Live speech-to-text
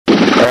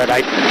All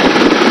right,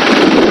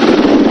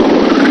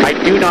 I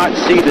do not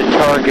see the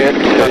target.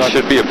 It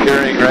should be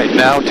appearing right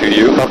now to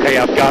you. Okay,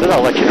 I've got it.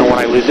 I'll let you know when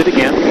I lose it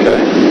again.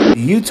 Okay.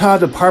 Utah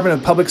Department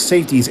of Public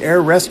Safety's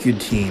air rescue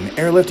team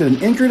airlifted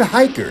an injured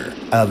hiker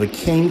out of the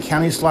Kane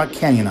County Slot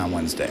Canyon on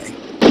Wednesday.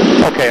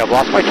 Okay, I've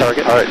lost my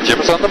target. All right,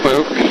 Jim's on the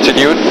move.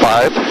 Continue in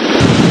 5, 4.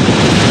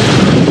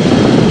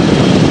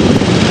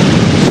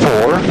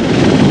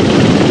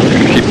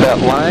 Keep that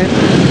line.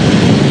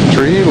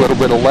 3, a little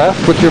bit of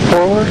left with your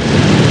forward.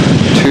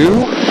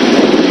 2,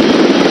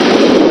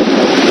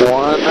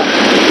 1,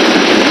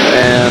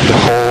 and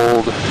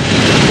hold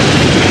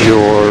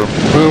your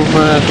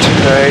movement.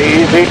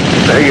 Easy.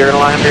 There, you're in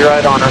line, be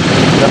right on her.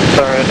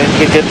 Sorry, I didn't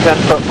get your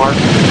 10-foot mark.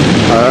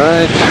 All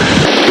right,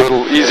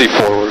 little easy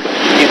forward.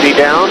 Easy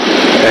down.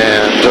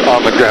 And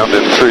on the ground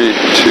in 3,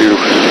 2,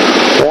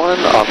 1,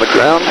 on the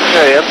ground.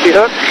 Okay, empty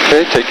hook.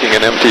 Okay, taking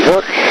an empty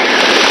hook.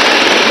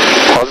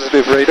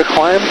 Positive rate of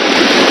climb.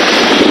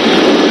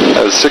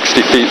 At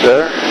 60 feet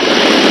there.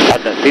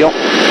 How'd that feel?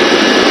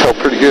 Felt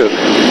pretty good.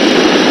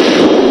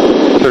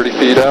 30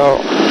 feet out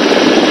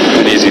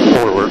and easy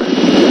forward.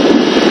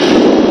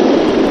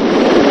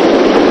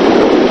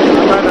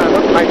 I'm going to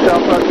hook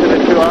myself up to the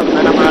 2 up, and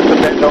then I'm going to have to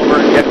bend over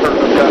and get her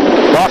hooked up.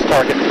 Lost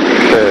target.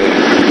 Okay,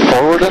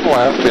 forward and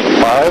left in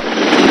 5,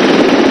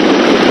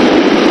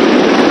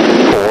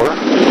 4,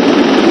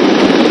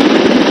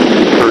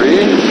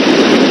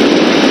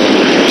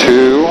 3,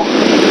 2,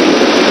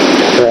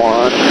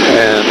 1,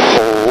 and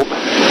hold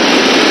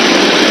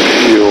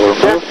your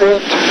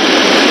movement.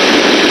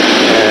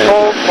 And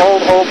Hold.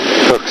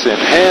 hooks in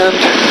hand.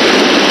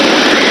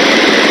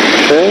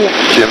 Okay,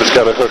 Jim's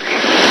got to hook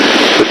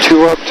the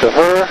 2 up to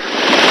her.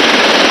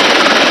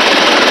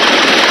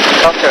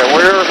 Okay,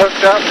 we're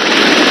hooked up.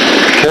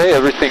 Okay,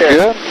 everything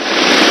good?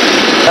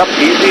 Up,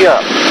 easy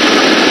up.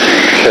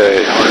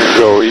 Okay, we're going to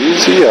go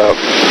easy up.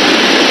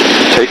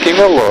 Taking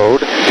a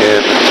load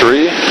in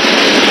 3,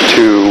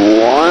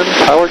 2, 1.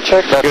 Power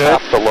check, that's Good.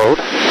 half the load.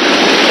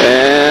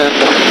 And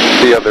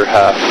the other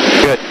half.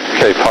 Good.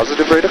 Okay,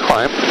 positive rate of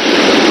climb.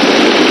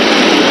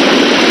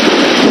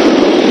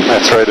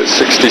 That's right at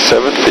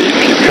 67 feet.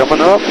 Keep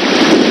coming up.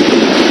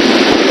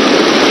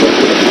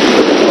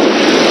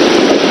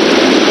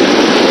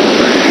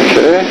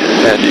 Okay,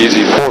 and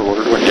easy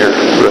forward when you're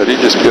ready.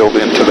 Just build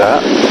into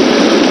that.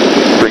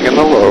 Bring in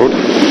the load.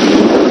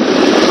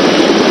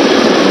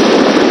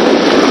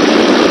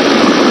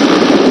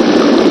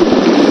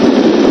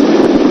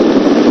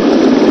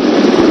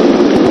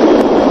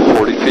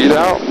 Feet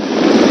out. 20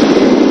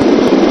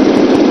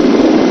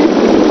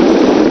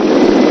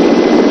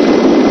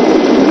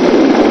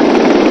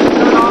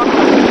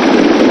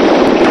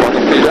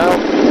 feet out.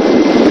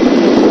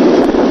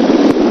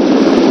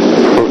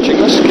 Approaching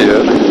the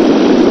skid.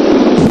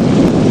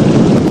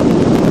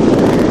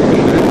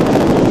 Okay.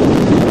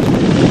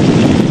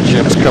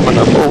 Jim's coming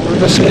up over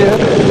the skid.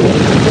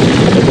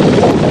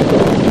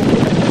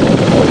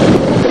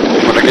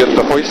 I'm going to get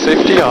the hoist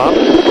safety on.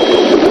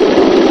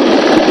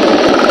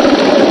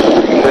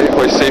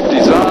 Hoist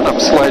safety's on. I'm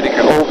sliding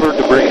over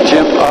to bring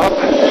Jim up.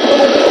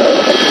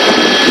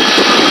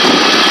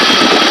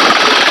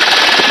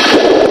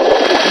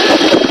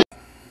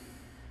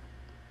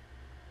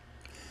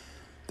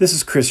 This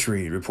is Chris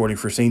Reed reporting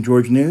for St.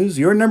 George News,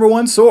 your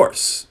 #1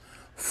 source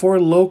for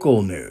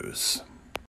local news.